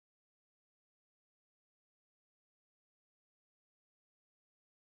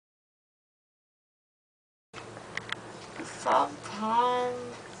Sometimes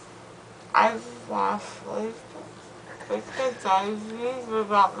I just want to sleep because I dream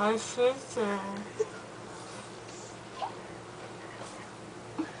about my sister.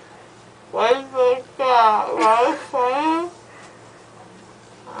 Wait like that, right, friend?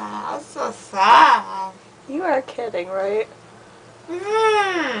 That's so sad. You are kidding, right? It's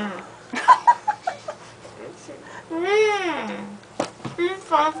green. She's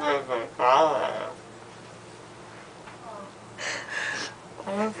my favorite color. I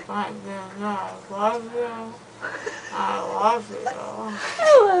just want you to know I love you. I love you.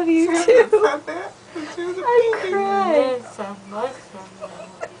 I love you too. I You cried. need so much from me.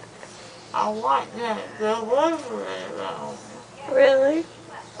 I want you to deliver it though. Really?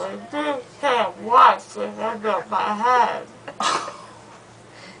 But you can't watch it under my head.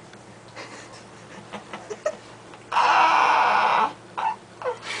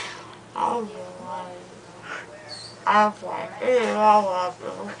 Oh boy. I was like, eat all of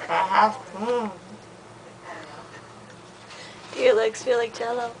it. I have to. Do your legs feel like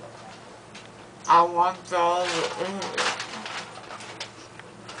Jello? I want all to eat it.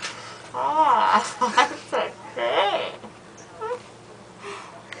 Ah, that's okay.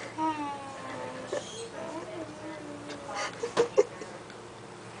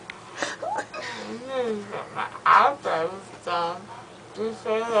 My eyebrows done because I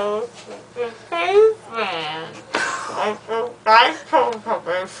was the caveman. Like the Geico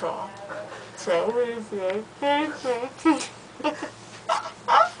commercial. So easy, a caveman.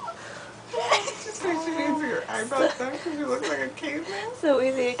 She said she needs your eyebrows done because you look like a caveman? So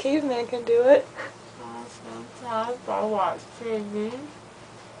easy a caveman can do it. Sometimes I watch TV.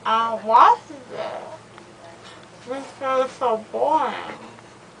 I watch it. Because it's so boring.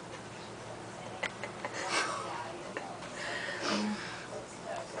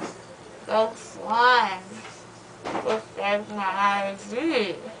 Those slimes look like my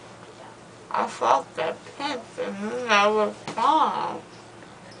IV. I felt that pinch and then I was gone.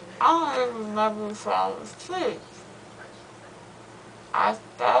 I don't even remember if I was asleep. I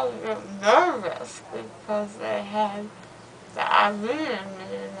started getting nervous because they had the IV in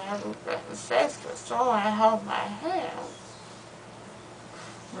me and I was getting sick, but so I held my hand.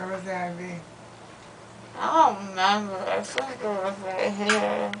 Where was the IV? I don't remember. I think it was right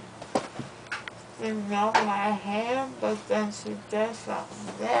here. She held my hand, but then she did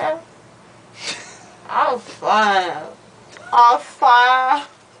something there. I was fine. I was fine.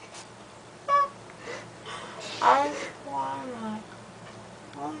 I was fine.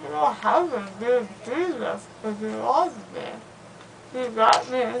 I don't know how to do this, but he loves me. He got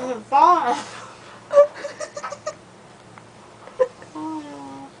me in his arms.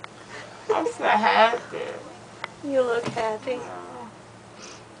 I'm so happy. You look happy.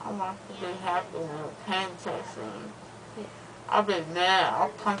 I want to be happy when the pain takes me. I'll be mad. I'll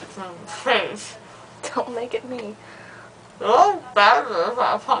punch him in the face. Don't make it me. It looks better if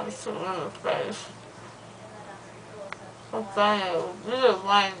I punch him in the face. But then it would be a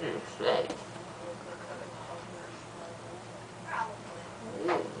angry face.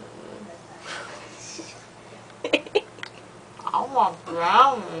 I want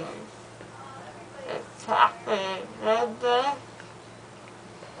brownies. It's chocolate red there.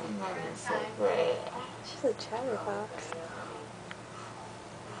 And then it's so great. She's a chatterbox.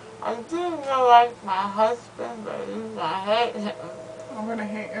 I do really like my husband, but I hate him. I'm gonna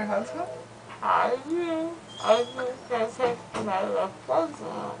hate your husband? I do. I just can't take my love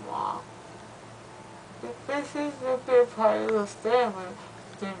anymore. Because he's a big part of the family,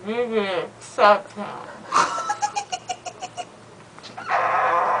 to really accept him.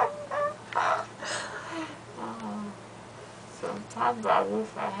 Sometimes I wish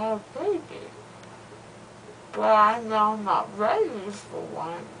I had a baby. But I know I'm not ready for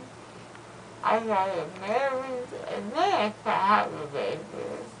one. I gotta get married and then I can have a baby.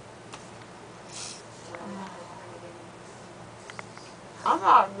 I'm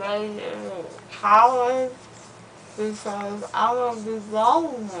not ready to go to college because I want to be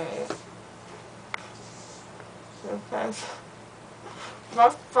lonely. Because my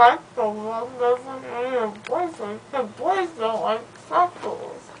freckles are never in a boyfriend because boys don't like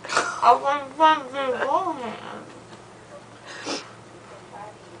freckles. I want them to be lonely.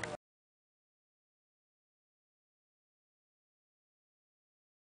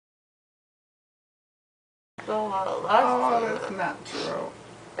 Oh, that's not true.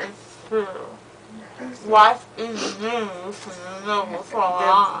 It's true. Watch in the news and you know what's going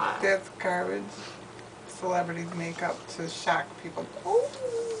on. That's garbage. Celebrities make up to shock people.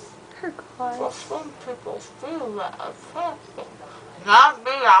 Her But claws. some people feel that affect them. Not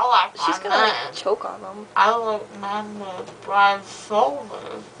me, I like She's my gonna men. like choke on them. I like men with broad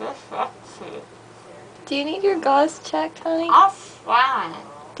shoulders. They're sexy. Do you need your gauze checked, honey? I'm fine.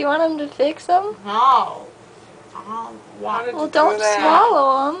 Do you want him to fix them? No. I don't How want did Well, you do don't that?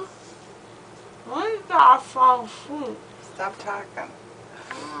 swallow them. When you gotta fall asleep? Stop talking.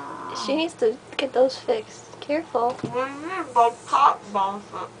 She needs to get those fixed. Careful. We need the top bones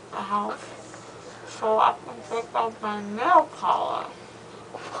at the house so I can pick up my nail polish.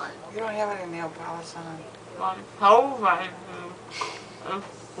 You don't have any nail polish on. My toes I do.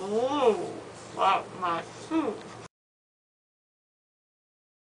 It's blue like my shoes.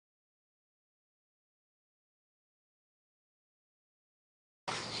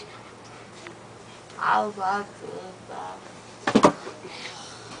 I love doing that.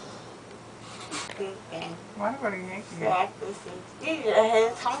 Speaking. Why would he yanking you? Practicing. Get your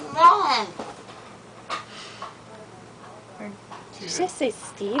head come on. Did you just say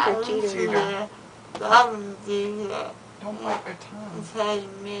Steve I or was Jeter? here. Loving Jeter. Don't bite your tongue. Because you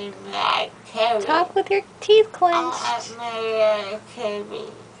made me like Carrie. Talk with your teeth I clenched. made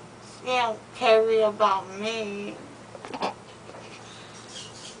Carrie. She don't care about me.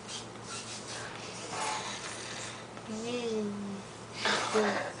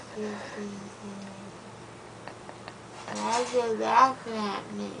 Why are you laughing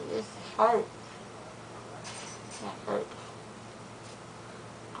at me? This hurts. It hurts.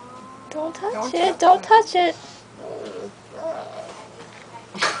 Don't touch Don't it. touch Don't it. touch it. It's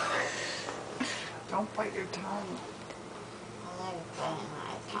good. Don't bite your tongue. I like biting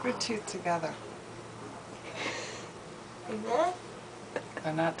my Keep your tongue. teeth together. Is this?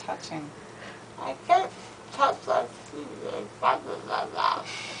 They're not touching. I can't touch my teeth. It's bugging my mouth.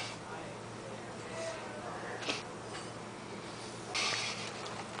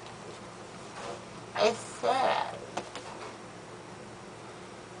 It's sad.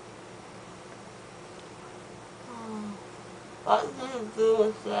 What do you do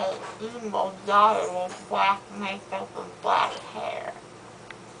with that emo daughter with black makeup and black hair?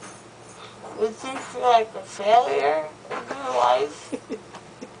 Would you feel like a failure in your life?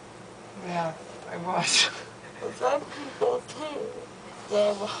 Yeah, I was. But some people too. They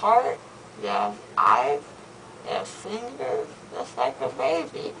have a heart, they have eyes, they have fingers, just like a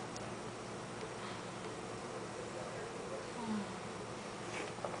baby.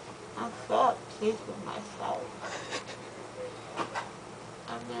 I'm so at peace with myself.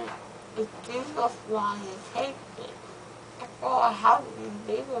 I mean, if Jesus wanted to take me, I go a hug and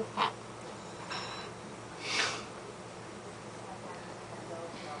be with him.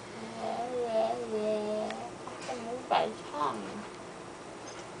 Yeah. I can move my tongue.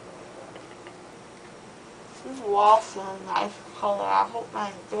 These walls are a nice color. I hope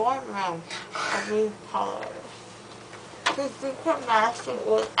my dorm room are these colors. Because you can match it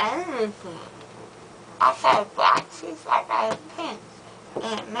with anything. I got black sheets, I got pink.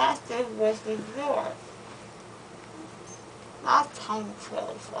 And it matches with yours. My tongue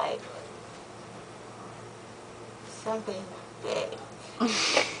feels like something big.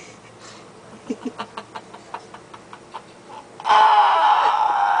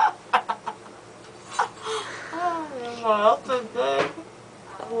 What else is big?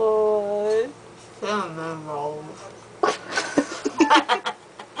 What? Cinnamon rolls.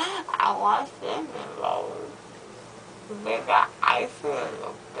 I want cinnamon rolls. They got ice in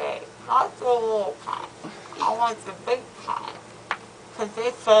the big, not the little kind. I want the big kind. Because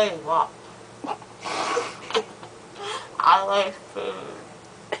they fill you up. I like food.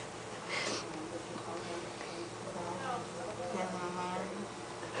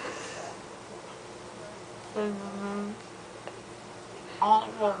 Cinnamon. I want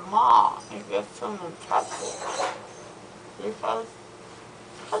to go to the mall and get cinnamon pretzels. Because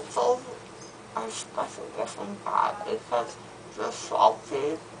pretzels are a special different kind. Because they're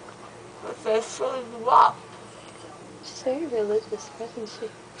salty, but they fill you up. She's very religious, isn't she?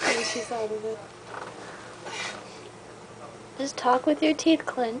 When she's out of it. Just talk with your teeth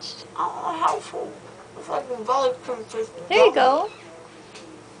clenched. I don't know how food. It's like a belly princess. There you go.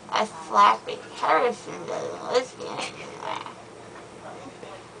 A slapping Harrison doesn't listen anymore.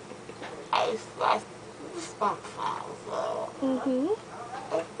 I slapped the stump sounds though. Mm-hmm.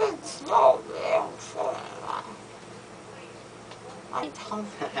 It's been snow there, I'm sure. My tongue.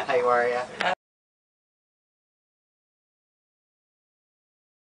 How are you?